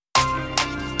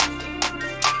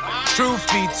Truth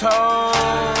be told,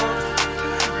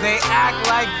 they act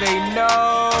like they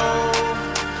know.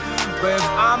 But if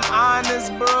I'm honest,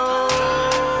 bro,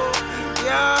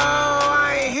 yo,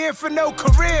 I ain't here for no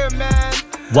career, man.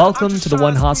 Welcome to the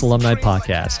One Haas Alumni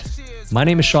Podcast. My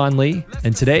name is Sean Lee,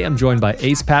 and today I'm joined by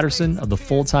Ace Patterson of the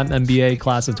full-time MBA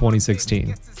class of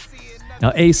 2016.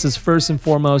 Now, Ace is first and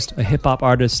foremost a hip-hop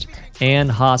artist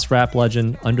and Haas rap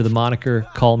legend under the moniker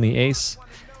Call Me Ace.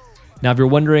 Now, if you're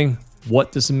wondering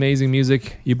what this amazing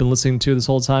music you've been listening to this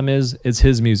whole time is, it's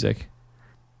his music.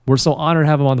 We're so honored to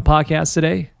have him on the podcast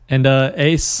today. And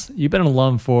Ace, you've been an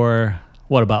alum for,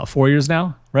 what, about 4 years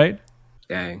now, right?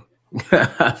 Dang.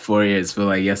 4 years, feel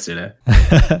like yesterday.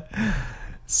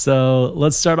 So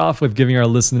let's start off with giving our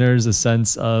listeners a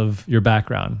sense of your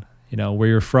background. You know, where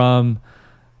you're from,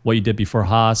 what you did before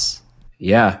Haas.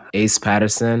 Yeah, Ace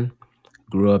Patterson.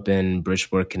 Grew up in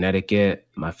Bridgeport, Connecticut.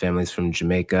 My family's from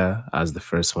Jamaica. I was the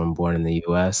first one born in the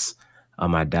U.S.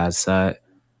 on my dad's side.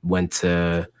 Went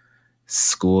to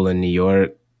school in New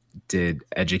York, did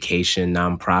education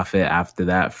nonprofit after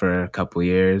that for a couple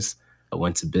years. I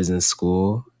went to business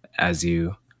school, as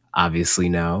you obviously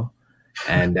know,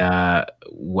 and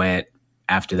went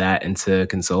after that into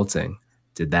consulting.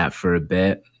 Did that for a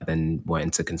bit, then went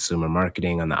into consumer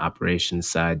marketing on the operations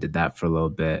side, did that for a little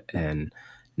bit, and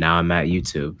now I'm at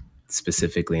YouTube,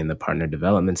 specifically in the partner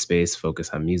development space, focus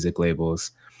on music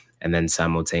labels. And then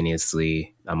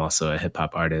simultaneously, I'm also a hip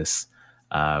hop artist,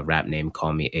 rap name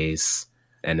Call Me Ace,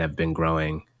 and have been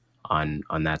growing on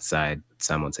that side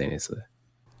simultaneously.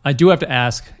 I do have to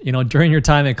ask, you know, during your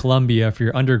time at Columbia for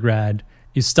your undergrad,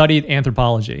 you studied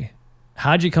anthropology.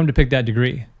 How'd you come to pick that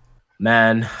degree?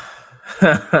 Man,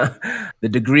 the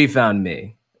degree found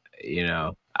me. You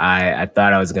know, I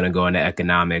thought I was going to go into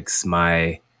economics.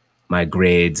 My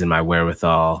grades and my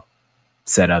wherewithal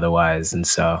said otherwise. And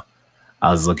so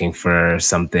I was looking for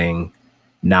something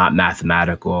not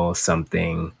mathematical,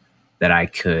 something that I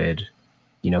could,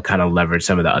 you know, kind of leverage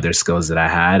some of the other skills that I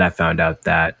had. I found out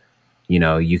that, you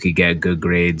know, you could get good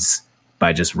grades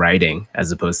by just writing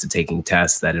as opposed to taking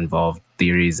tests that involved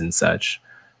theories and such.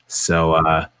 So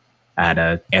I had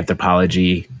an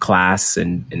anthropology class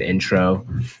and an intro,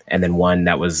 and then one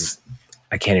that was,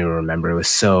 I can't even remember. It was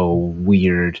so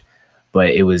weird,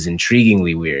 but it was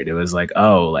intriguingly weird. It was like,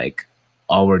 oh, like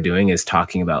all we're doing is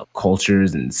talking about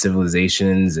cultures and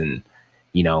civilizations and,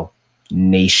 you know,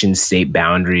 nation state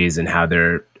boundaries and how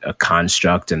they're a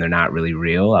construct and they're not really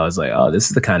real. I was like, oh, this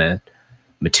is the kind of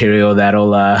material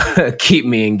that'll keep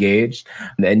me engaged.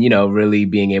 And, you know, really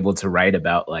being able to write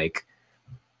about like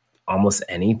almost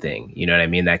anything, you know what I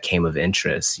mean, that came of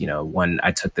interest. You know,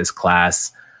 I took this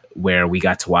class where we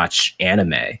got to watch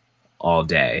anime all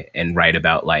day and write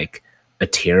about like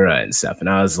Akira and stuff. And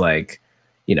I was like,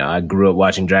 you know, I grew up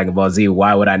watching Dragon Ball Z.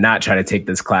 Why would I not try to take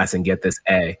this class and get this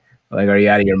A? Like, are you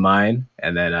out of your mind?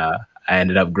 And then I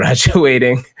ended up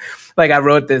graduating. Like I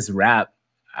wrote this rap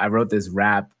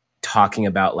talking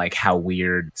about like how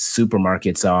weird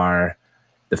supermarkets are,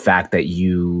 the fact that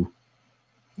you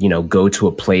know, go to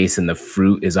a place and the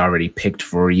fruit is already picked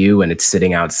for you and it's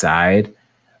sitting outside.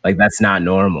 Like that's not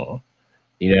normal.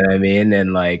 You know what I mean?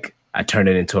 And like I turned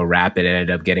it into a rap. It ended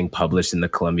up getting published in the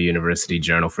Columbia University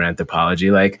Journal for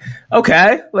Anthropology. Like,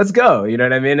 okay, let's go. You know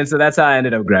what I mean? And so that's how I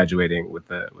ended up graduating with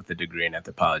the degree in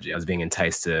anthropology. I was being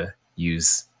enticed to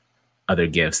use other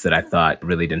gifts that I thought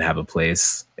really didn't have a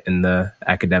place in the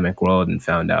academic world and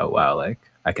found out, wow, like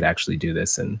I could actually do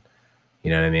this and, you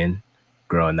know what I mean?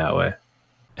 Grow in that way.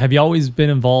 Have you always been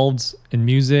involved in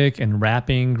music and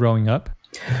rapping growing up?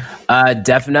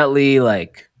 Definitely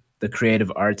like the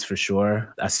creative arts for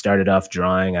sure. I started off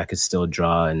drawing. I could still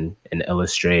draw and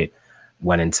illustrate.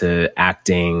 Went into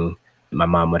acting. My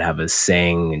mom would have us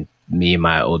sing. And me and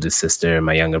my oldest sister and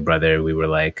my younger brother, we were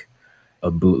like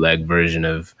a bootleg version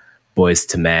of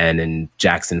Boyz II Men and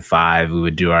Jackson 5. We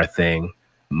would do our thing.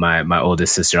 My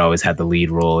oldest sister always had the lead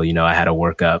role. You know, I had to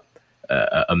work up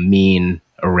a mean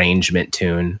arrangement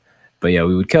tune. But yeah,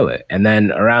 we would kill it. And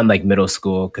then around like middle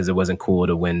school, because it wasn't cool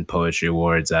to win poetry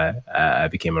awards, I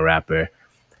became a rapper.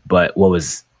 But what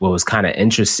was kind of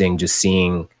interesting, just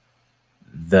seeing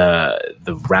the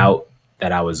route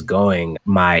that I was going,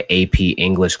 my AP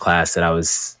English class that I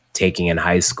was taking in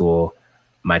high school,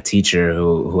 my teacher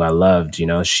who I loved, you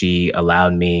know, she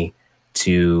allowed me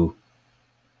to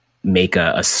make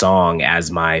a song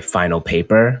as my final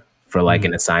paper for like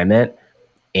an assignment,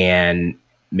 and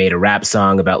made a rap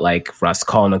song about like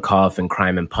Raskolnikov and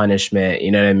Crime and Punishment, you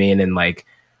know what I mean? And like,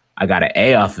 I got an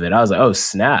A off of it. I was like, oh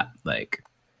snap. Like,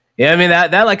 you know what I mean?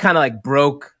 That like kind of like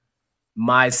broke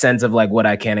my sense of like what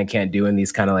I can and can't do in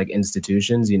these kind of like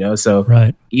institutions, you know? So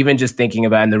right. Even just thinking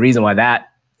about, and the reason why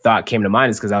that thought came to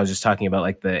mind is because I was just talking about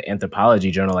like the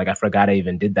anthropology journal. Like I forgot I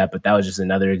even did that, but that was just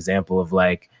another example of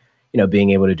like,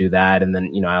 being able to do that. And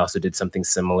then, I also did something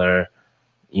similar,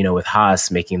 with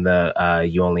Haas, making the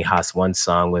You Only Haas One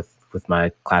song with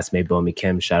my classmate Bomi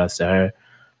Kim, shout outs to her.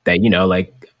 That,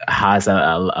 like Haas,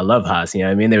 I love Haas, you know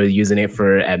what I mean? They were using it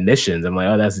for admissions. I'm like,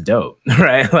 oh, that's dope,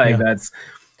 right? Like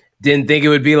didn't think it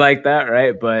would be like that,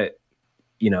 right? But,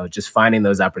 just finding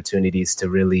those opportunities to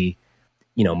really,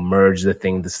 merge the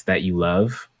things that you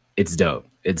love, it's dope.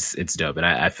 It's dope. And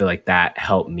I feel like that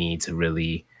helped me to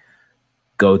really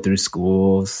go through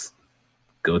schools,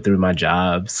 go through my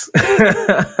jobs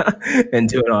and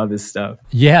doing all this stuff.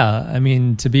 Yeah. I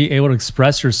mean, to be able to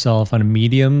express yourself on a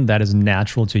medium that is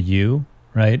natural to you,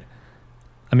 right?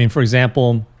 I mean, for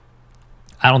example,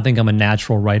 I don't think I'm a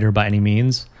natural writer by any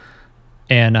means.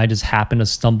 And I just happened to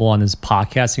stumble on this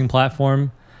podcasting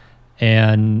platform.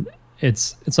 And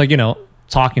it's like,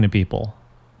 talking to people,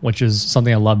 which is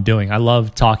something I love doing. I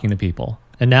love talking to people.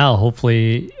 And now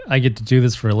hopefully I get to do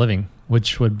this for a living,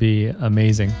 which would be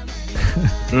amazing.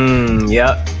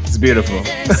 Yep, it's beautiful.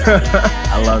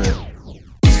 I love it.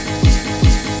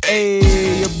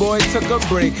 Hey, your boy took a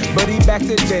break, but he back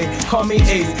today. Call me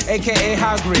Ace, aka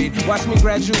high grade. Watch me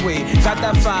graduate. Got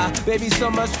that fire, baby,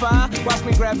 so much fire. Watch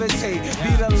me gravitate.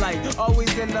 Be the light,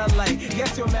 always in the light.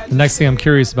 Yes, your The next thing I'm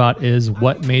curious about is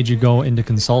what made you go into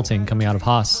consulting coming out of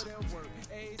Haas?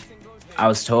 I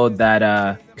was told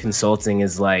that consulting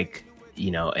is like,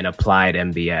 an applied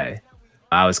MBA.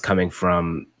 I was coming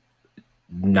from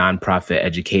nonprofit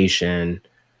education.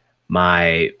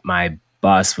 My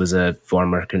boss was a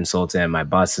former consultant. My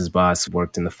boss's boss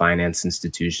worked in the finance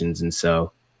institutions. And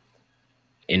so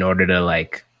in order to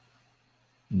like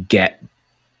get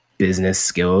business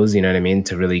skills, you know what I mean,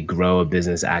 to really grow a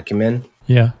business acumen.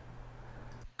 Yeah.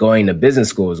 Going to business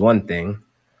school is one thing,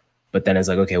 but then it's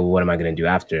like, okay, well, what am I going to do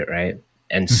after it? Right.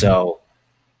 And so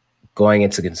going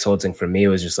into consulting for me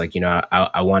was just like,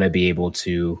 I want to be able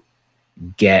to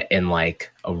get in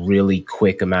like a really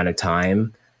quick amount of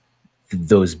time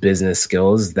those business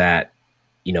skills that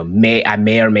I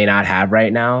may or may not have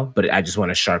right now, but I just want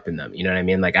to sharpen them. You know what I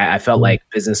mean? Like I felt like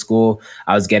business school,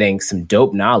 I was getting some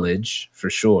dope knowledge for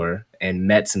sure and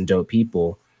met some dope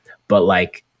people, but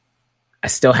like I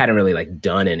still hadn't really like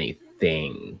done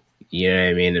anything. You know what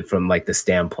I mean? And from like the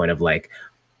standpoint of like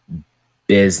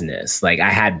business, like I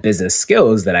had business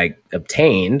skills that I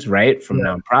obtained right from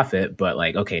nonprofit, but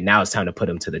like, okay, now it's time to put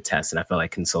them to the test. And I felt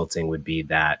like consulting would be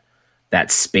that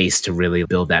space to really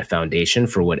build that foundation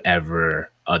for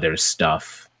whatever other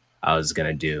stuff I was going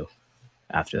to do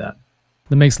after that.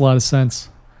 That makes a lot of sense.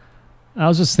 I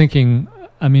was just thinking,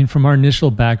 I mean, from our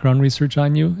initial background research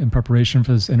on you in preparation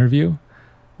for this interview,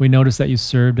 we noticed that you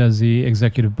served as the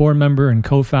executive board member and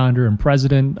co-founder and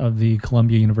president of the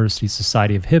Columbia University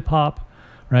Society of Hip Hop,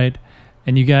 right?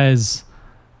 And you guys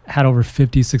had over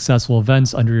 50 successful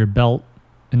events under your belt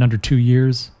in under 2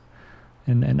 years.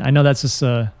 And I know that's just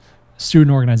a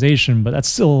student organization, but that's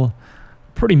still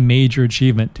a pretty major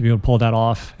achievement to be able to pull that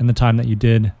off in the time that you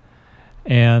did.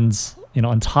 And,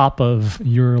 on top of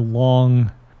your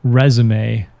long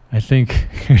resume, I think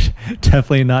you're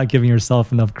definitely not giving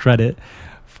yourself enough credit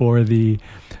for the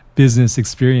business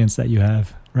experience that you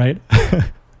have, right?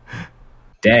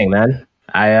 Dang, man.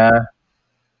 I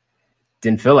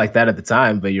didn't feel like that at the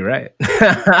time, but you're right.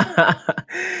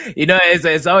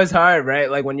 It's always hard, right?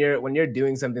 Like when you're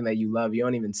doing something that you love, you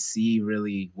don't even see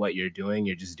really what you're doing.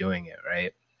 You're just doing it,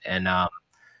 right? And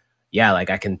like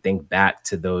I can think back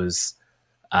to those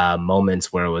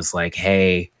moments where it was like,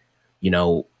 hey,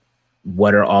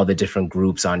 what are all the different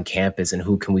groups on campus and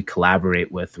who can we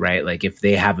collaborate with, right? Like if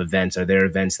they have events, are there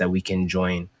events that we can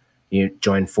join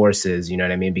forces, you know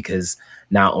what I mean? Because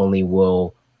not only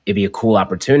will it be a cool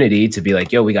opportunity to be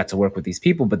like, yo, we got to work with these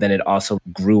people, but then it also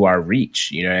grew our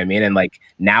reach, you know what I mean? And like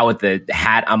now with the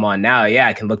hat I'm on now, yeah,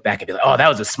 I can look back and be like, oh, that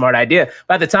was a smart idea.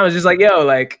 But at the time, I was just like, yo,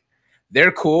 like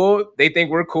they're cool. They think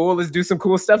we're cool. Let's do some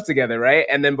cool stuff together, right?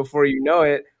 And then before you know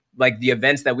it, like the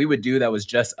events that we would do that was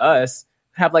just us,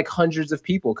 have like hundreds of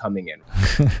people coming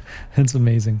in. That's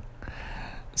amazing.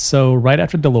 So right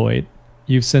after Deloitte,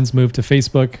 you've since moved to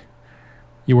Facebook.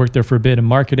 You worked there for a bit in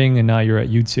marketing, and now you're at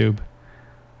YouTube.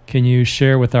 Can you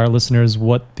share with our listeners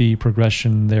what the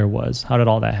progression there was? How did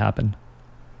all that happen?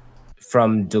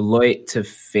 From Deloitte to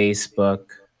Facebook,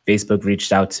 Facebook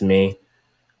reached out to me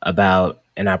about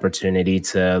an opportunity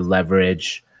to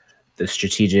leverage the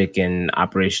strategic and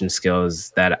operation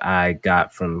skills that I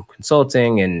got from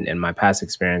consulting and my past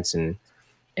experience in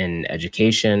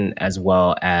education, as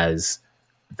well as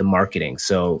the marketing.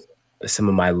 So some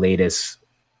of my latest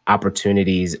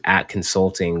opportunities at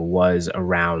consulting was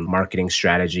around marketing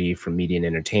strategy for media and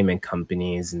entertainment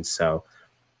companies. And so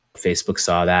Facebook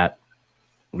saw that,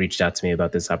 reached out to me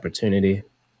about this opportunity,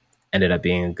 ended up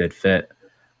being a good fit.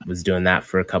 Was doing that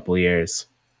for a couple years.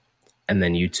 And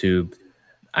then YouTube,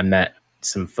 I met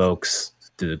some folks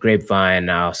through the grapevine.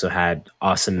 I also had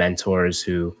awesome mentors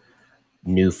who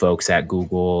knew folks at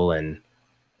Google and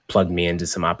plugged me into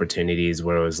some opportunities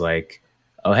where it was like,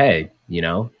 oh, hey,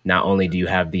 not only do you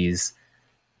have these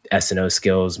S&O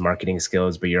skills, marketing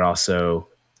skills, but you're also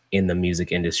in the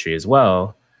music industry as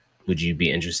well. Would you be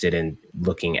interested in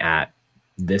looking at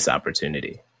this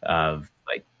opportunity of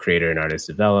like creator and artist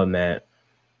development?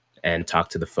 And talk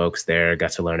to the folks there,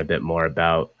 got to learn a bit more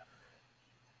about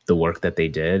the work that they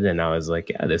did. And I was like,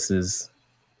 yeah, this is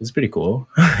pretty cool.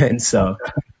 And so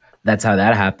that's how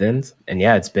that happened. And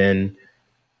yeah, it's been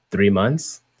 3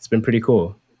 months. It's been pretty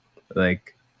cool.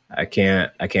 Like I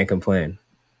can't complain.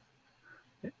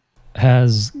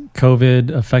 Has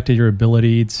COVID affected your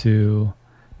ability to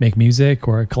make music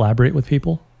or collaborate with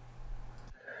people?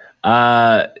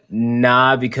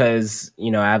 Nah, because, I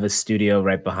have a studio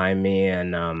right behind me.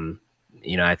 And,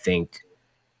 I think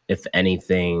if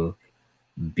anything,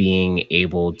 being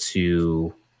able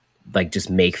to like just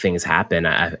make things happen,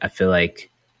 I feel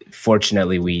like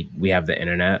fortunately we have the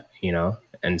internet,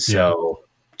 and so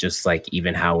just like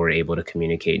even how we're able to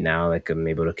communicate now, like I'm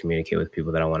able to communicate with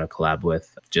people that I want to collab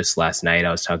with. Just last night,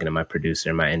 I was talking to my producer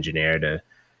and my engineer to,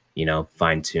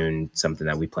 fine tune something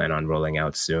that we plan on rolling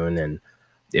out soon. And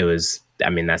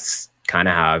that's kind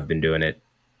of how I've been doing it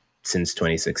since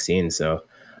 2016. So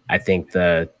I think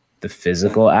the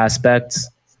physical aspects,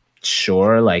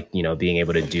 sure, like, being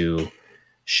able to do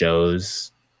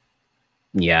shows,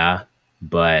 yeah,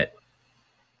 but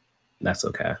that's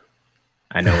okay.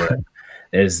 I know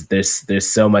there's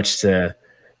so much to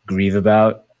grieve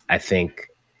about. I think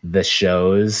the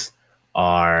shows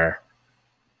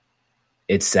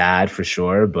it's sad for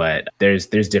sure, but there's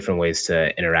different ways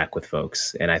to interact with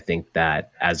folks. And I think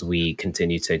that as we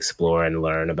continue to explore and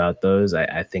learn about those,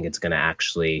 I think it's going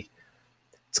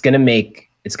to make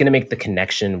the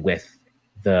connection with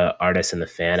the artist and the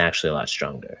fan actually a lot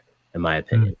stronger, in my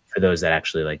opinion, for those that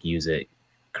actually like use it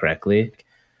correctly.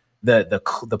 The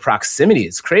proximity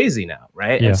is crazy now,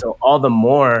 right? Yeah. And so all the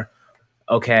more,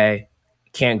 okay,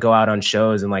 can't go out on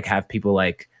shows and like have people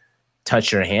like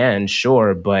touch your hand,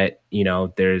 sure, but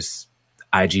there's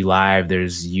IG Live,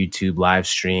 there's YouTube live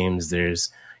streams,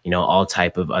 there's all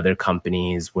type of other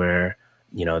companies where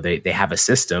they have a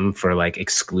system for like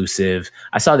exclusive.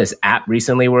 I saw this app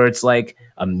recently where it's like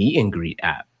a meet and greet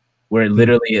app where it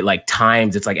literally it like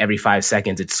times, it's like every 5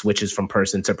 seconds it switches from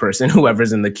person to person,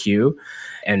 whoever's in the queue.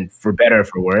 And for better or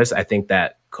for worse, I think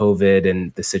that COVID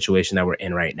and the situation that we're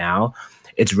in right now,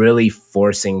 it's really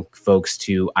forcing folks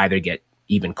to either get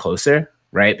even closer,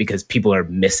 right? Because people are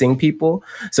missing people.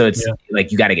 So it's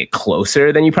like you got to get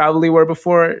closer than you probably were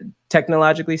before,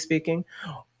 technologically speaking,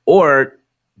 or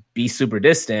be super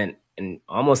distant and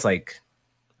almost like,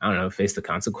 I don't know, face the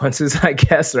consequences, I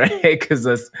guess, right? Because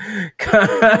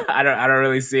I don't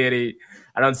really see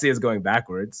I don't see us going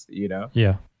backwards,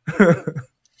 Yeah.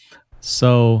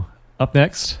 So up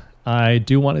next, I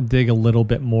do want to dig a little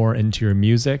bit more into your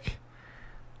music.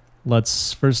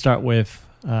 Let's first start with,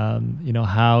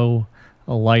 how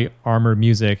Light Armor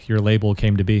Music, your label,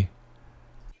 came to be.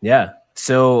 Yeah.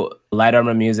 So Light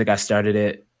Armor Music, I started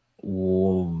it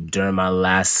during my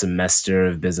last semester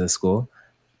of business school.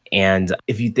 And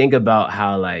if you think about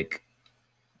how like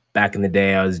back in the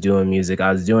day I was doing music,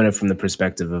 I was doing it from the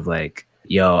perspective of like,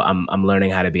 yo, I'm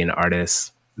learning how to be an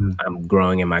artist. I'm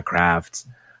growing in my craft.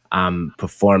 I'm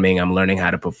performing. I'm learning how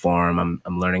to perform.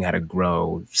 I'm learning how to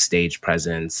grow stage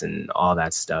presence and all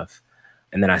that stuff.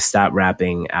 And then I stopped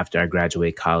rapping after I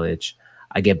graduate college.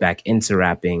 I get back into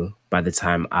rapping by the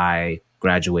time I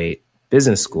graduate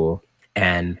business school.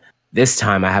 And this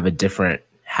time I have a different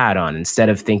hat on. Instead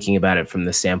of thinking about it from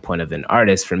the standpoint of an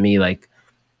artist, for me, like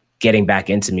getting back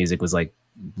into music was like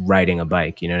riding a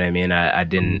bike. You know what I mean? I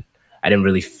didn't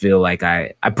really feel like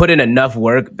I put in enough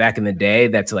work back in the day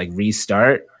that to like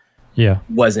restart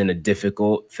wasn't a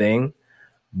difficult thing.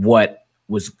 What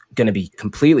was going to be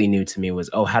completely new to me was,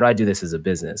 oh, how do I do this as a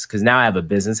business? Because now I have a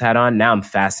business hat on. Now I'm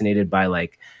fascinated by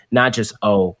like, not just,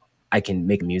 oh, I can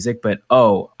make music, but,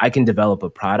 oh, I can develop a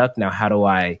product. Now, how do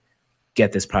I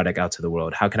get this product out to the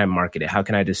world? How can I market it? How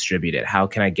can I distribute it? How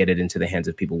can I get it into the hands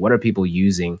of people? What are people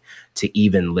using to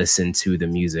even listen to the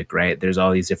music, right? There's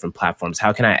all these different platforms.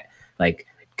 How can I like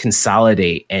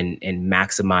consolidate and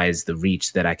maximize the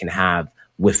reach that I can have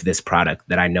with this product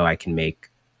that I know I can make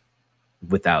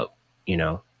without,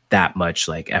 that much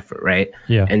like effort, right?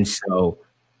 Yeah. And so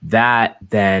that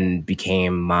then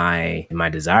became my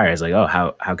desire. I was like, oh,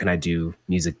 how can I do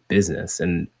music business?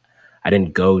 And I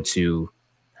went to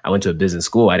a business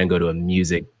school. I didn't go to a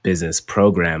music business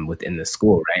program within the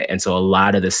school, right? And so a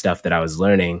lot of the stuff that I was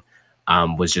learning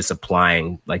was just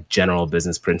applying like general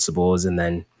business principles and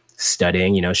then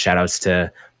studying, shout outs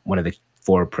to one of the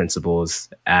 4 principals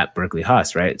at Berkeley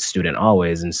Haas, right? Student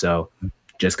always. And so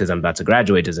just because I'm about to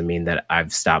graduate doesn't mean that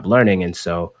I've stopped learning. And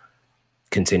so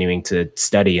continuing to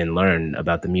study and learn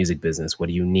about the music business. What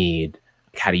do you need?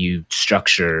 How do you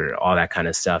structure all that kind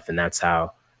of stuff? And that's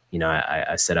how,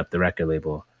 I set up the record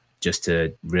label, just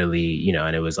to really,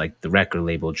 and it was like the record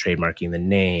label, trademarking the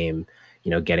name,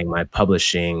 getting my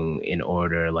publishing in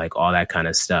order, like all that kind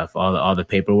of stuff, all the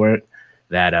paperwork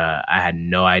that I had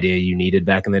no idea you needed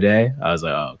back in the day. I was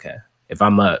like, oh, okay. If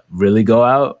I'm going to really go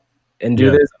out and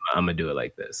do this, I'm going to do it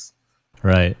like this.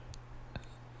 Right.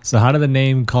 So how did the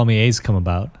name Call Me Ace come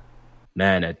about?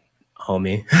 Man, my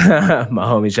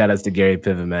homie, shout outs to Gary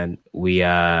Piven, man.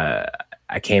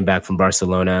 I came back from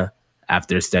Barcelona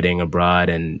after studying abroad,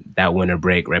 and that winter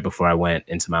break right before I went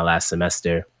into my last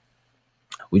semester,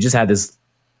 we just had this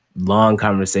long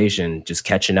conversation, just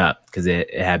catching up because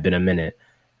it had been a minute.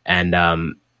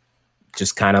 And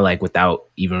just kind of like without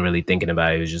even really thinking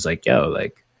about it, it was just like, yo,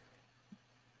 like,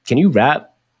 can you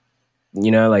rap?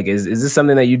 Like, is this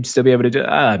something that you'd still be able to do?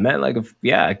 Man, like,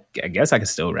 I guess I could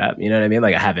still rap. You know what I mean?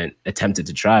 Like, I haven't attempted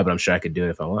to try, but I'm sure I could do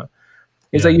it if I want.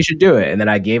 He's like, you should do it. And then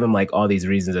I gave him like all these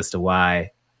reasons as to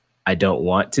why I don't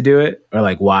want to do it, or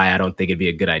like why I don't think it'd be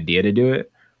a good idea to do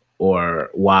it, or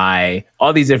why,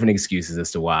 all these different excuses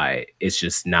as to why it's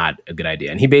just not a good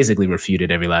idea. And he basically refuted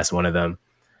every last one of them,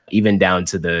 even down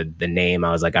to the name.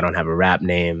 I was like, I don't have a rap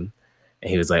name.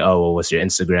 And he was like, oh, well, what's your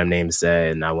Instagram name say?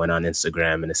 And I went on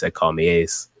Instagram and it said, Call Me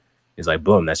Ace. He's like,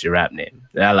 boom, that's your rap name.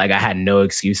 And I had no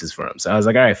excuses for him. So I was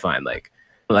like, all right, fine. Like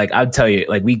I'll tell you,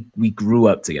 like we grew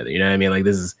up together. You know what I mean? Like,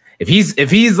 this is, if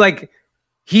he's like,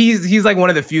 he's like one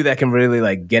of the few that can really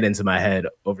like get into my head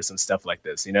over some stuff like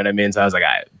this. You know what I mean? So I was like, all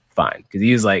right, fine. Cause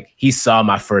he was like, he saw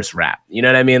my first rap. You know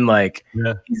what I mean? Like,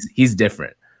 he's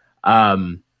different.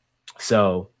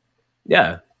 So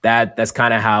yeah, that's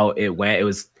kind of how it went. It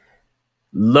was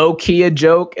low key a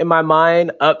joke in my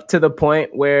mind up to the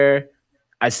point where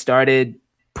I started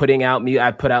putting out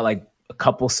I put out like a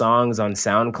couple songs on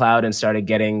SoundCloud and started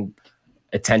getting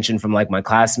attention from like my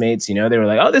classmates. They were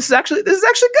like, oh, this is actually good.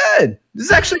 This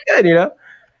is actually good,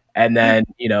 And then,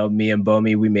 me and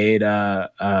Bomi, we made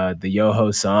the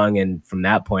Yoho song. And from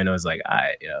that point, I was like,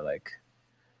 like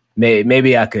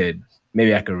maybe I could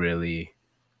really,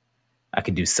 I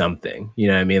could do something. You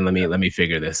know what I mean? Let me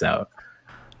figure this out.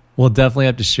 We'll definitely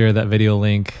have to share that video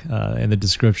link in the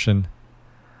description.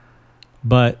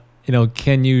 But,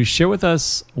 can you share with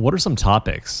us, what are some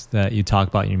topics that you talk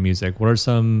about in your music? What are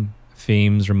some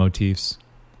themes or motifs?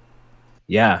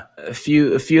 Yeah, a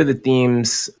few of the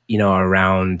themes,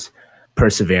 around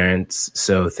perseverance.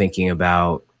 So thinking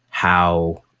about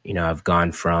how, I've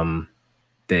gone from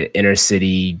the inner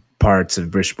city parts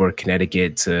of Bridgeport,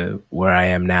 Connecticut to where I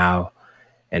am now,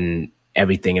 and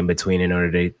everything in between in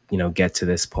order to, get to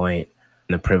this point,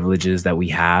 and the privileges that we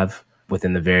have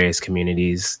within the various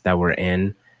communities that we're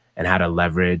in, and how to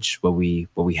leverage what we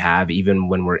have, even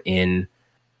when we're in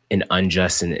an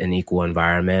unjust and unequal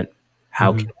environment.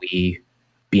 How can we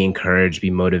be encouraged, be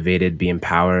motivated, be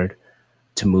empowered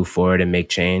to move forward and make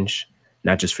change,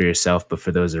 not just for yourself, but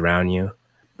for those around you?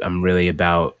 I'm really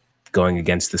about going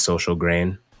against the social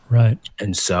grain. Right.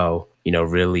 And so,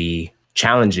 really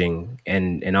challenging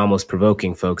and almost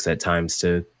provoking folks at times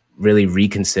to really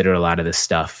reconsider a lot of the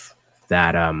stuff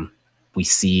that we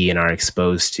see and are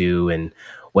exposed to, and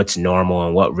what's normal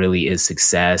and what really is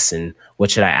success, and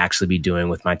what should I actually be doing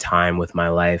with my time, with my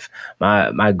life.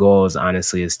 My goal is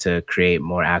honestly to create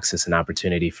more access and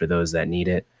opportunity for those that need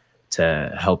it,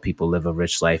 to help people live a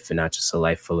rich life and not just a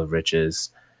life full of riches.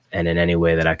 And in any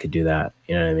way that I could do that,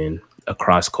 you know what I mean?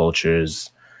 Across cultures,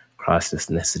 across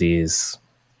ethnicities,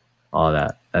 all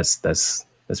that. That's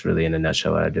really in a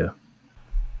nutshell what I do.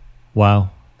 Wow.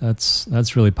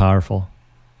 That's really powerful.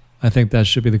 I think that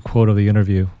should be the quote of the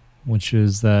interview, which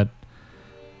is that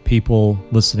people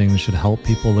listening should help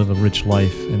people live a rich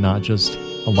life and not just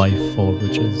a life full of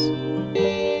riches.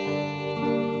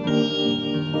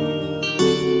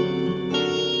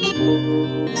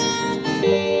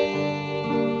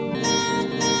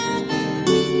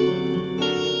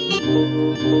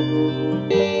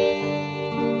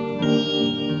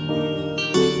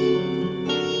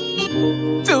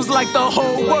 Feels like the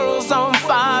whole world's on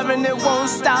fire and it won't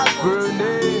stop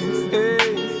burning.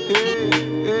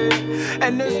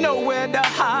 And there's nowhere to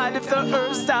hide if the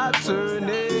earth stops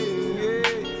turning.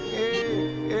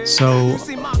 So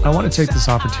I want to take this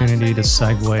opportunity to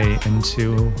segue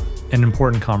into an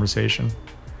important conversation.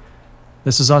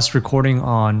 This is us recording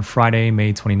on Friday,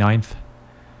 May 29th,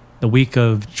 the week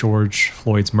of George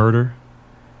Floyd's murder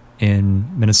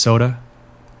in Minnesota.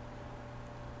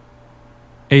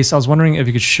 Ace, I was wondering if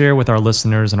you could share with our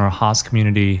listeners and our Haas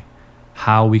community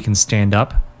how we can stand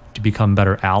up to become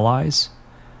better allies.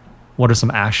 What are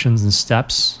some actions and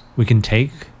steps we can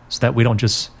take so that we don't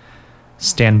just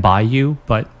stand by you,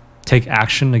 but take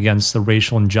action against the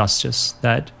racial injustice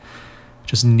that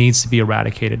just needs to be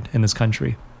eradicated in this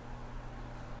country?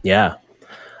 Yeah.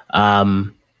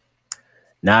 No,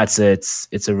 it's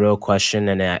a real question.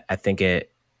 And I think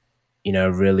it,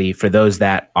 really, for those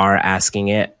that are asking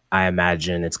it, I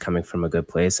imagine it's coming from a good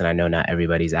place. And I know not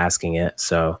everybody's asking it.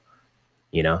 So,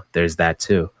 there's that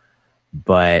too.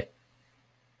 But,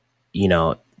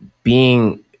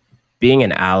 being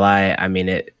an ally, I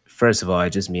mean, first of all, it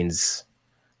just means,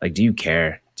 like, do you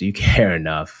care? Do you care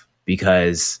enough?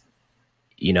 Because,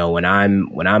 when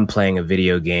I'm playing a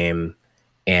video game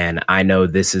and I know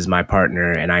this is my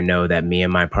partner and I know that me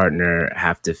and my partner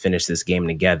have to finish this game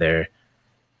together,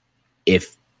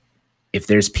 if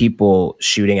there's people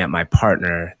shooting at my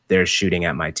partner, they're shooting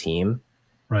at my team.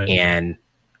 Right. And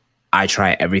I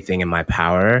try everything in my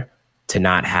power to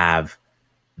not have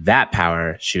that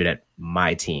power shoot at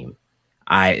my team.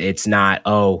 It's not,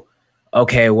 oh,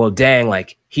 okay, well, dang,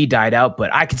 like he died out,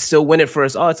 but I could still win it for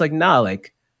us all. It's like, nah,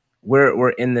 like we're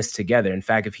in this together. In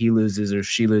fact, if he loses or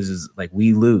she loses, like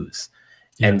we lose.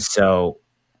 Yeah. And so,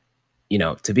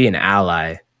 to be an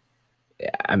ally,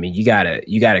 I mean, you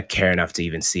gotta care enough to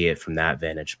even see it from that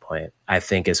vantage point. I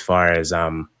think as far as,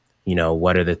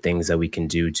 what are the things that we can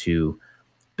do to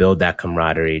build that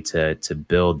camaraderie, to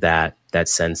build that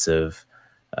sense of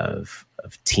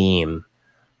team.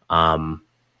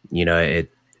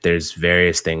 There's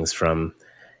various things from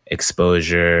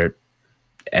exposure,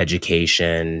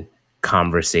 education,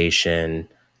 conversation,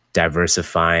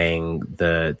 diversifying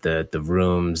the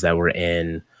rooms that we're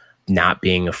in, not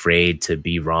being afraid to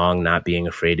be wrong, not being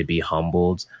afraid to be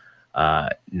humbled,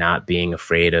 not being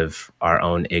afraid of our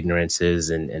own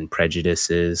ignorances and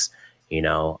prejudices,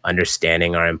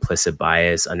 understanding our implicit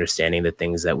bias, understanding the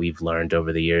things that we've learned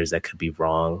over the years that could be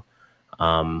wrong,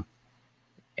 and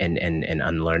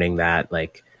unlearning that.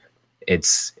 Like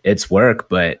it's work,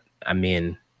 but I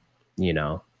mean,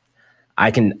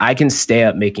 I can stay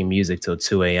up making music till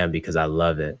 2 a.m. because I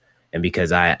love it. And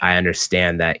because I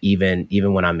understand that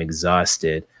even when I'm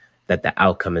exhausted, that the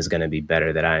outcome is going to be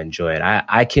better, that I enjoy it.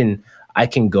 I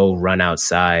can go run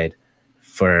outside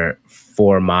for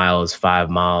 4 miles, 5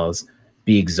 miles,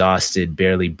 be exhausted,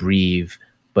 barely breathe,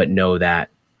 but know that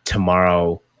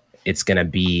tomorrow it's going to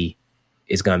be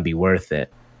worth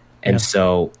it. And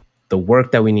so the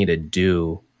work that we need to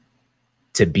do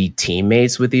to be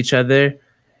teammates with each other,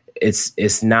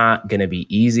 it's not going to be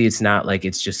easy. It's not like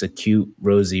it's just a cute,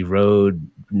 rosy road,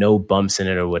 no bumps in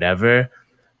it or whatever.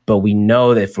 But we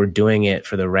know that if we're doing it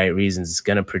for the right reasons, it's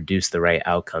going to produce the right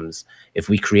outcomes. If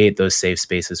we create those safe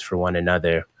spaces for one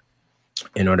another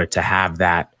in order to have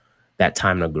that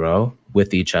time to grow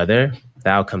with each other, the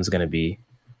outcome's going to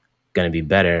be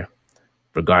better,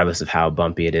 regardless of how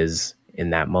bumpy it is in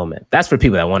that moment. That's for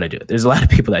people that want to do it. There's a lot of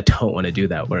people that don't want to do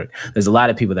that work. There's a lot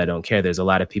of people that don't care. There's a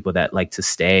lot of people that like to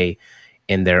stay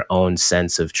in their own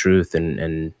sense of truth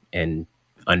and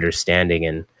understanding.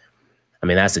 And I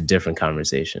mean, that's a different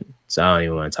conversation. So I don't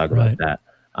even want to talk about that.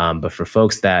 But for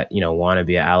folks that, want to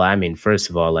be an ally, I mean, first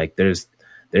of all, like there's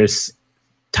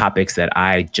topics that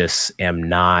I just am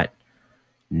not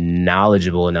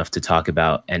knowledgeable enough to talk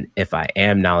about. And if I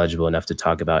am knowledgeable enough to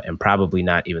talk about, and probably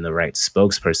not even the right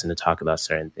spokesperson to talk about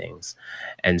certain things.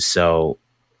 And so,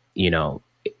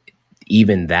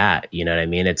 even that, you know what I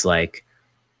mean? It's like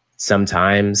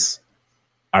sometimes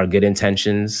our good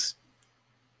intentions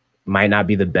might not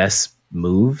be the best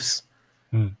moves,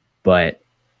 but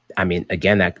I mean,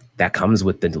 again, that comes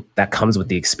with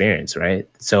the experience, right?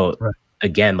 So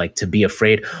again, like to be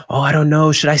afraid, oh, I don't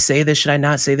know, should I say this? Should I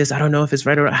not say this? I don't know if it's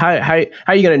right or wrong. How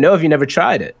are you going to know if you never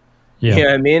tried it? Yeah. You know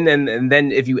what I mean? And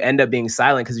then if you end up being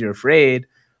silent because you're afraid,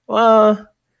 well,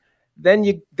 then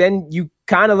you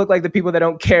kind of look like the people that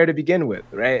don't care to begin with,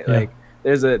 right? Yeah. Like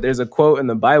there's a quote in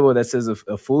the Bible that says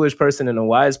a foolish person and a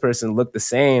wise person look the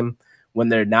same when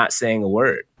they're not saying a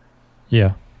word.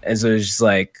 Yeah. And so it's just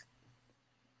like,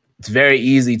 it's very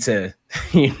easy to,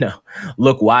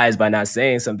 look wise by not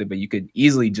saying something, but you could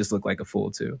easily just look like a fool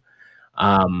too.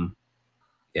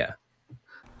 Yeah.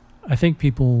 I think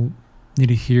people need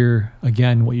to hear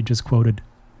again what you just quoted,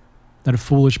 that a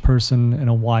foolish person and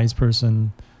a wise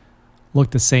person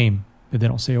look the same if they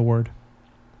don't say a word.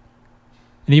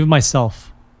 And even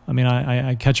myself. I mean,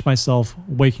 I catch myself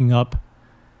waking up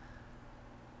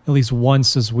at least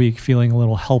once this week feeling a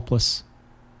little helpless.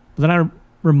 But then I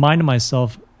reminded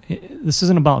myself, this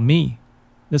isn't about me.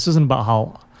 This isn't about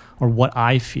how or what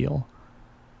I feel.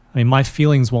 I mean, my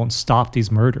feelings won't stop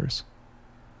these murders.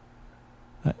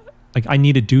 Like, I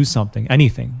need to do something,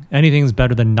 anything. Anything is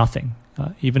better than nothing.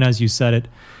 Even as you said it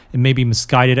may be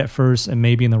misguided at first and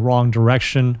maybe in the wrong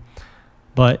direction.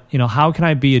 But, how can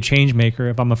I be a change maker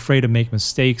if I'm afraid to make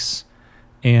mistakes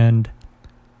and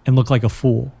look like a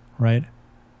fool, right?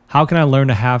 How can I learn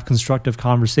to have constructive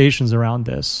conversations around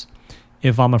this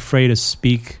if I'm afraid to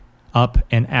speak up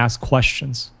and ask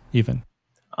questions even?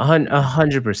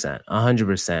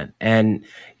 100%. And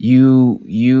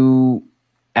you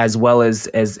as well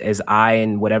as I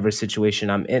in whatever situation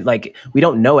I'm in, like, we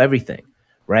don't know everything,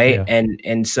 right? Yeah.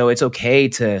 And so it's okay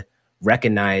to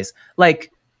recognize,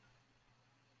 like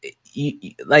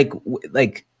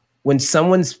when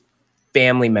someone's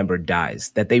family member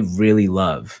dies that they really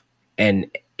love, and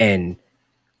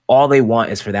all they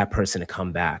want is for that person to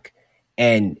come back.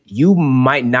 And you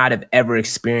might not have ever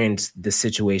experienced the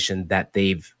situation that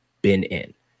they've been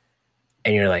in.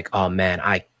 And you're like, oh man,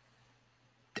 I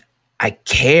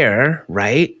care,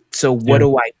 right? So what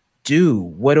do I do?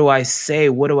 What do I say?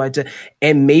 What do I do?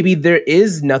 And maybe there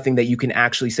is nothing that you can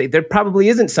actually say. There probably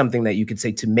isn't something that you could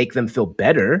say to make them feel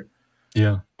better.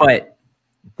 Yeah. But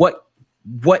what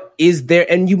is there?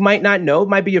 And you might not know. It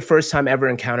might be your first time ever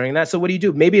encountering that. So what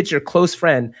do? Maybe it's your close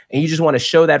friend and you just want to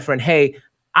show that friend, hey,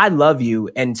 I love you,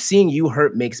 and seeing you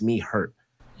hurt makes me hurt.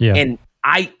 Yeah. And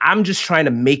I'm just trying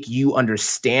to make you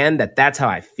understand that that's how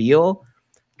I feel.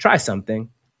 Try something.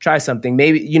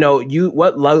 Maybe,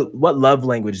 what love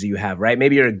language do you have, right?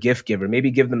 Maybe you're a gift giver. Maybe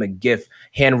give them a gift,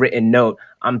 handwritten note.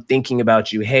 I'm thinking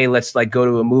about you. Hey, let's go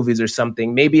to a movies or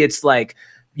something. Maybe it's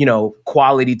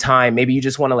quality time. Maybe you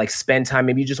just want to spend time.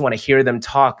 Maybe you just want to hear them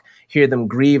talk, hear them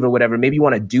grieve or whatever. Maybe you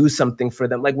want to do something for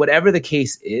them. Whatever the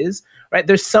case is, right?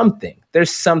 There's something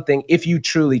if you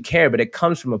truly care, but it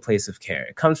comes from a place of care.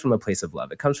 It comes from a place of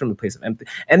love. It comes from a place of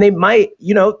empathy. And they might,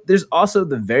 there's also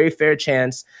the very fair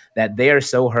chance that they are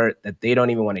so hurt that they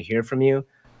don't even want to hear from you.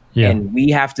 Yeah. And we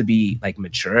have to be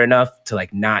mature enough to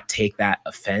not take that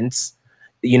offense.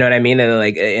 You know what I mean?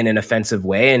 And in an offensive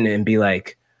way and be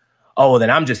like, oh, then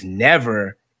I'm just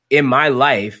never in my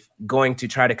life going to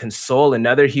try to console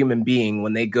another human being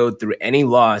when they go through any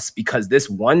loss, because this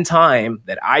one time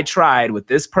that I tried with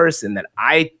this person that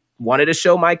I wanted to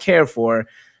show my care for,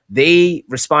 they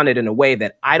responded in a way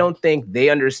that I don't think they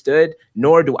understood,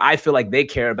 nor do I feel like they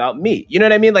care about me. You know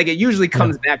what I mean? It usually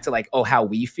comes back to how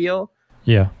we feel.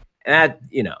 Yeah. And that,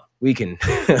 we can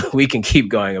we can keep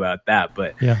going about that,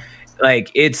 but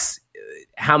it's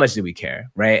how much do we care,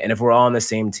 right? And if we're all on the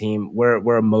same team,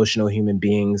 we're emotional human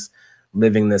beings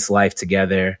living this life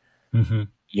together.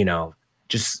 Mm-hmm.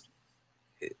 Just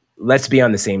let's be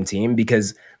on the same team,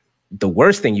 because the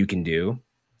worst thing you can do,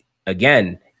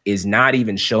 again, is not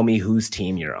even show me whose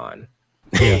team you're on.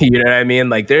 Yeah. You know what I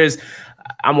mean?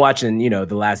 I'm watching, The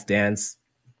Last Dance,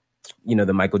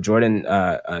 the Michael Jordan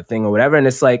thing or whatever, and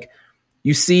it's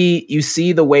you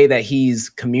see the way that he's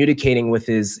communicating with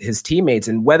his teammates,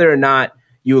 and whether or not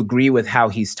you agree with how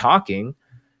he's talking,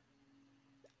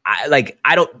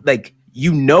 I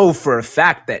don't for a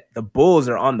fact that the Bulls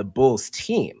are on the Bulls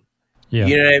team. Yeah.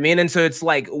 You know what I mean? And so it's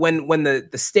when the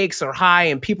stakes are high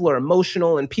and people are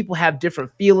emotional and people have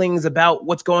different feelings about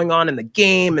what's going on in the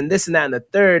game and this and that and the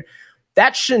third,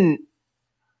 that shouldn't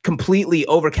completely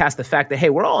overcast the fact that, hey,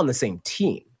 we're all on the same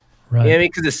team. Right. You know what I mean?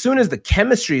 Because as soon as the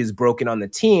chemistry is broken on the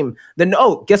team, then,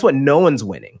 guess what? No one's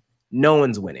winning.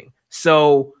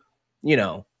 So,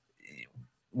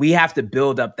 we have to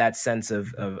build up that sense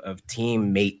of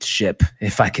teammateship,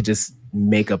 if I could just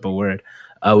make up a word,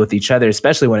 with each other,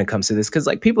 especially when it comes to this. Because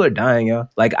people are dying, yo.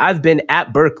 I've been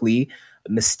at Berkeley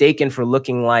mistaken for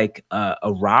looking like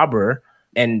a robber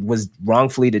and was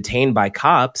wrongfully detained by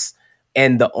cops.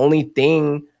 And the only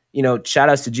thing, shout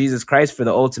outs to Jesus Christ for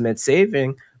the ultimate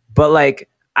saving. But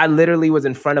I literally was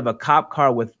in front of a cop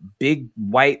car with big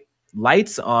white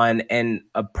lights on, and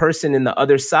a person in the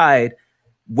other side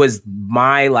was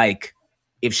my,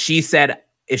 if she said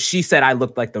I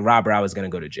looked like the robber, I was going to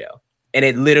go to jail. And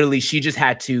it literally, she just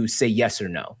had to say yes or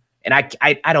no. And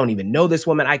I don't even know this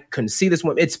woman. I couldn't see this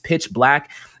woman. It's pitch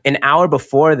black. An hour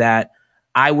before that,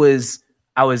 I was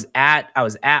at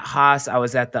Haas. I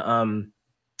was at the,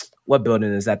 what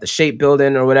building is that? The Shape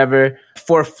building or whatever,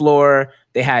 4th floor.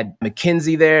 They had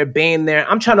McKinsey there, Bain there.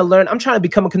 I'm trying to learn. I'm trying to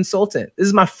become a consultant. This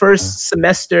is my first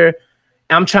semester.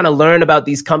 I'm trying to learn about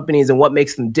these companies and what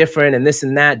makes them different and this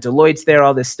and that. Deloitte's there,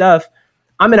 all this stuff.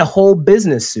 I'm in a whole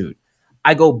business suit.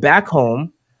 I go back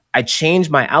home, I change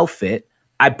my outfit,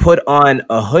 I put on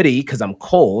a hoodie because I'm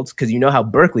cold, because you know how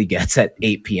Berkeley gets at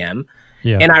 8 p.m.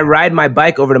 Yeah. And I ride my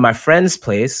bike over to my friend's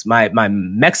place. My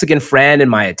Mexican friend and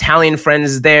my Italian friend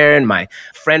is there, and my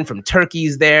friend from Turkey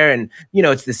is there. And, you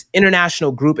know, it's this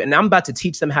international group, and I'm about to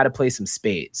teach them how to play some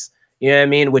spades. You know what I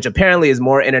mean? Which apparently is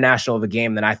more international of a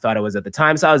game than I thought it was at the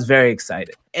time. So I was very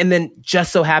excited. And then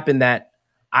just so happened that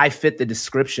I fit the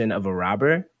description of a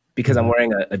robber because I'm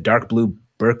wearing a dark blue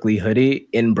Berkeley hoodie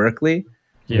in Berkeley.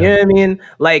 Yeah. You know what I mean?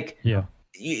 Like, Yeah.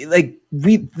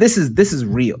 This is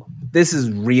real. This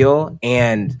is real,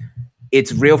 and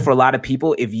it's real for a lot of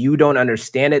people. If you don't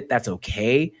understand it, that's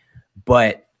okay,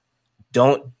 but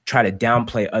don't try to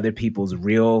downplay other people's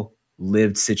real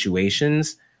lived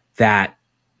situations that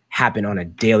happen on a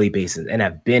daily basis and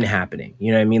have been happening.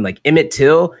 You know what I mean? Like Emmett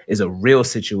Till is a real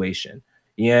situation.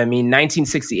 You know what I mean?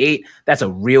 1968, that's a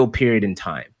real period in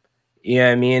time. You know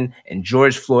what I mean? And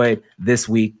George Floyd this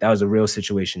week, that was a real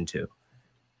situation too.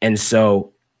 And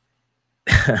so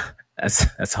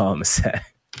that's all I'm gonna say.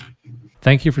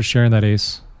 Thank you for sharing that,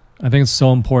 Ace. I think it's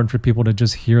so important for people to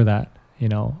just hear that, you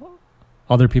know,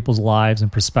 other people's lives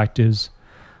and perspectives,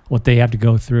 what they have to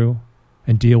go through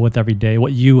and deal with every day,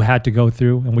 what you had to go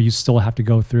through and what you still have to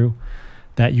go through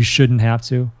that you shouldn't have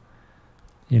to,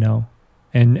 you know,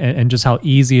 and just how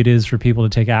easy it is for people to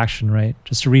take action, right?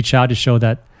 Just to reach out to show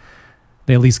that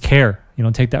they at least care, you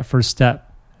know, take that first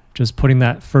step, just putting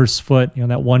that first foot, you know,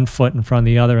 that one foot in front of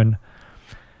the other.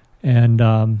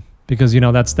 And because, you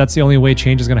know, that's the only way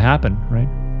change is going to happen, right?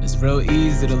 It's real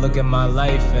easy to look at my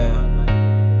life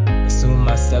and assume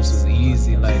my steps was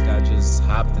easy, like I just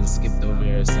hopped and skipped over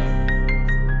here or something.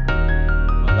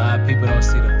 A lot of people don't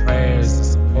see the prayers, the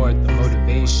support, the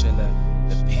motivation,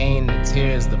 the pain, the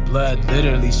tears, the blood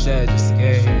literally shed just to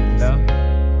get here, you know?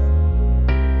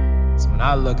 So when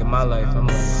I look at my life, I'm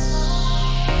like,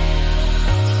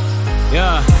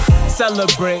 yeah,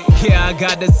 celebrate, yeah, I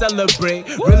got to celebrate.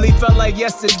 Really felt like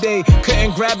yesterday,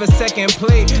 couldn't grab a second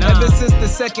plate. Ever since the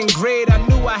second grade, I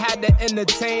knew I had to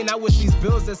entertain. I wish these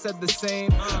bills had said the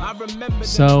same. I remember.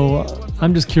 So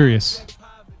I'm just curious,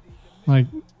 like,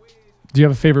 do you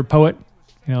have a favorite poet?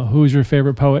 You know, who's your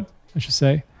favorite poet, I should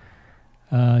say?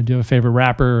 Do you have a favorite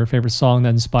rapper or a favorite song that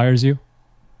inspires you?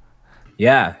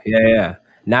 Yeah.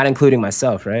 Not including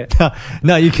myself, right?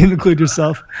 No, you can include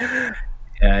yourself.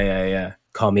 Yeah.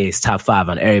 Call me Ace top 5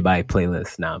 on everybody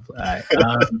playlist now. All right.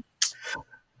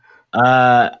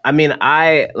 I mean,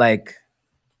 I like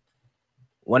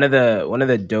one of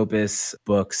the dopest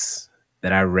books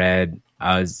that I read.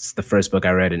 Was the first book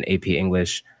I read in AP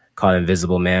English called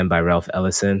Invisible Man by Ralph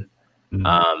Ellison.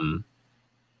 Mm-hmm.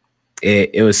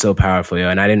 It was so powerful,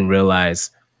 and I didn't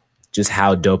realize just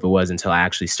how dope it was until I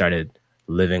actually started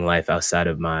living life outside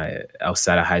of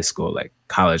high school, like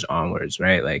college onwards,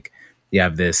 right? Like you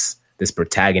have this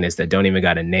protagonist that don't even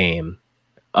got a name.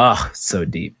 Oh, so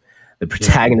deep. The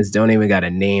protagonist don't even got a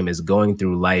name, is going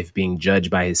through life being judged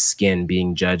by his skin,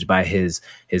 being judged by his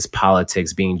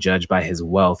politics, being judged by his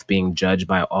wealth, being judged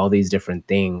by all these different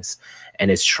things,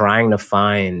 and is trying to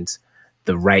find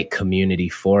the right community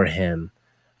for him,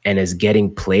 and is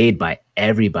getting played by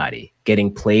everybody,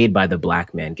 getting played by the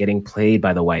black man, getting played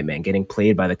by the white man, getting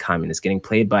played by the communist, getting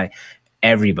played by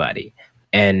everybody,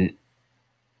 and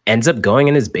ends up going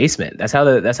in his basement. That's how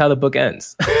the book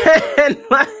ends. And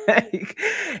like,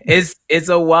 it's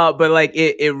a wild, but like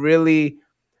it really,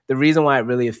 the reason why it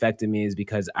really affected me is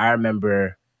because I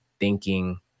remember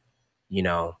thinking, you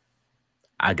know,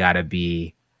 I gotta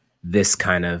be this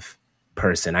kind of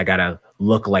person. I gotta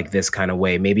look like this kind of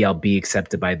way. Maybe I'll be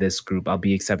accepted by this group. I'll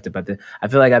be accepted by I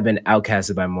feel like I've been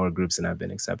outcasted by more groups than I've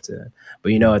been accepted.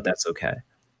 But you know what? That's okay.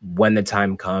 When the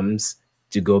time comes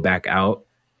to go back out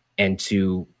and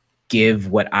to give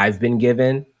what I've been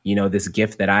given, you know, this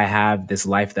gift that I have, this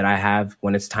life that I have,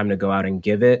 when it's time to go out and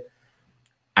give it,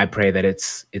 I pray that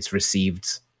it's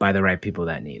received by the right people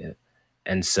that need it.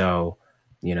 And so,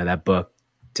 you know, that book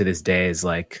to this day is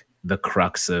like the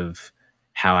crux of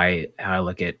how I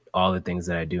look at all the things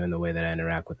that I do and the way that I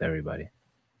interact with everybody.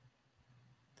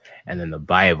 And then the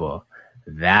Bible,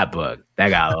 that book, that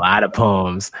got a lot of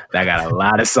poems, that got a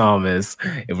lot of psalmists,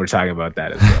 if we're talking about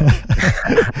that as well.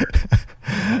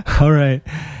 All right.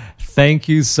 Thank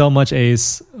you so much,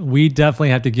 Ace. We definitely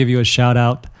have to give you a shout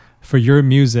out for your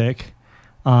music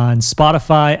on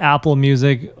Spotify, Apple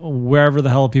Music, wherever the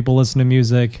hell people listen to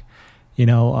music. You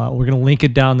know, we're going to link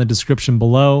it down in the description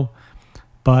below,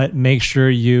 but make sure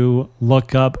you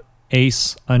look up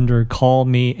Ace under Call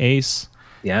Me Ace.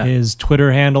 Yeah. His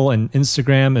Twitter handle and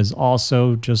Instagram is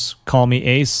also just Call Me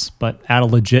Ace, but add a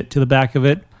legit to the back of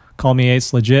it. Call Me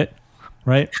Ace legit,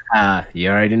 right? You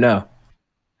already know.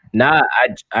 Nah,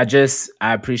 I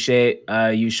appreciate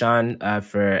you, Sean,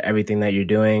 for everything that you're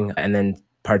doing, and then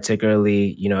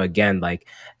particularly, again, like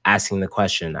asking the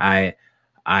question. I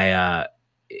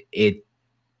it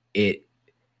it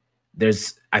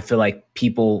there's I feel like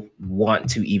people want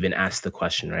to even ask the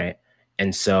question, right?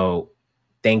 And so,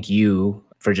 thank you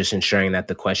for just ensuring that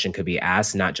the question could be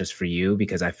asked, not just for you,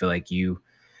 because I feel like you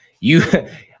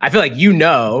I feel like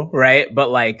right? But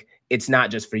like it's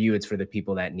not just for you, it's for the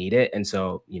people that need it. And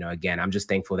so, again, I'm just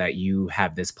thankful that you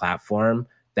have this platform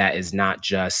that is not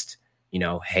just,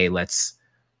 hey, let's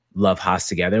love Haas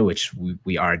together, which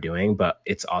we are doing, but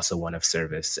it's also one of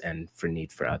service and for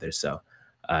need for others. So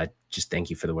just thank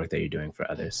you for the work that you're doing for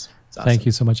others. Awesome. Thank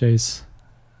you so much, Ace.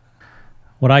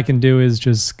 What I can do is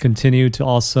just continue to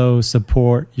also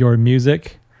support your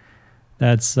music.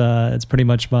 That's it's pretty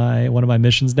much one of my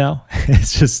missions now.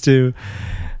 It's just to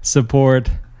support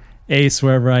Ace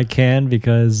wherever I can,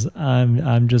 because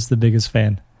I'm just the biggest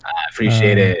fan. I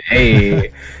appreciate it.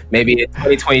 Hey, maybe in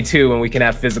 2022 when we can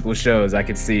have physical shows, I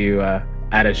could see you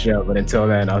at a show. But until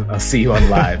then, I'll see you on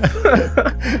live.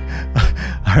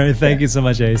 All right. Thank you so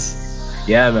much, Ace.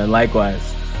 Yeah, man.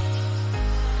 Likewise.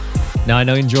 Now, I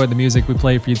know you enjoyed the music we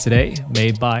played for you today,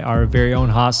 made by our very own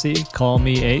Hasi, Call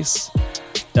Me Ace.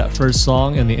 That first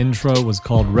song in the intro was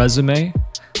called Resume.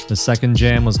 The second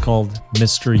jam was called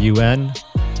Mr. UN.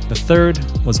 The third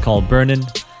was called Burnin'.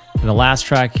 And the last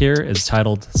track here is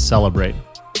titled Celebrate.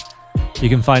 You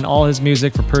can find all his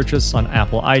music for purchase on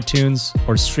Apple iTunes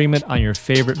or stream it on your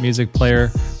favorite music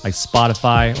player like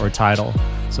Spotify or Tidal.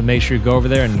 So make sure you go over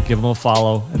there and give him a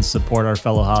follow and support our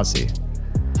fellow Hasi.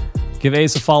 Give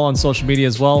Ace a follow on social media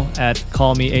as well at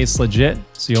Call Me Ace Legit,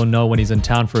 so you'll know when he's in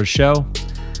town for a show.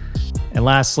 And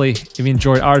lastly, if you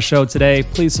enjoyed our show today,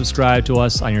 please subscribe to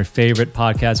us on your favorite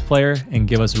podcast player and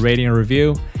give us a rating or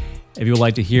review. If you would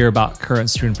like to hear about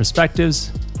current student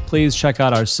perspectives, please check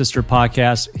out our sister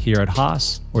podcast here at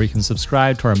Haas, or you can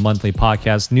subscribe to our monthly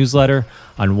podcast newsletter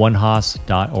on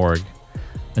onehaas.org.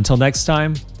 Until next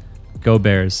time, go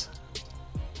Bears.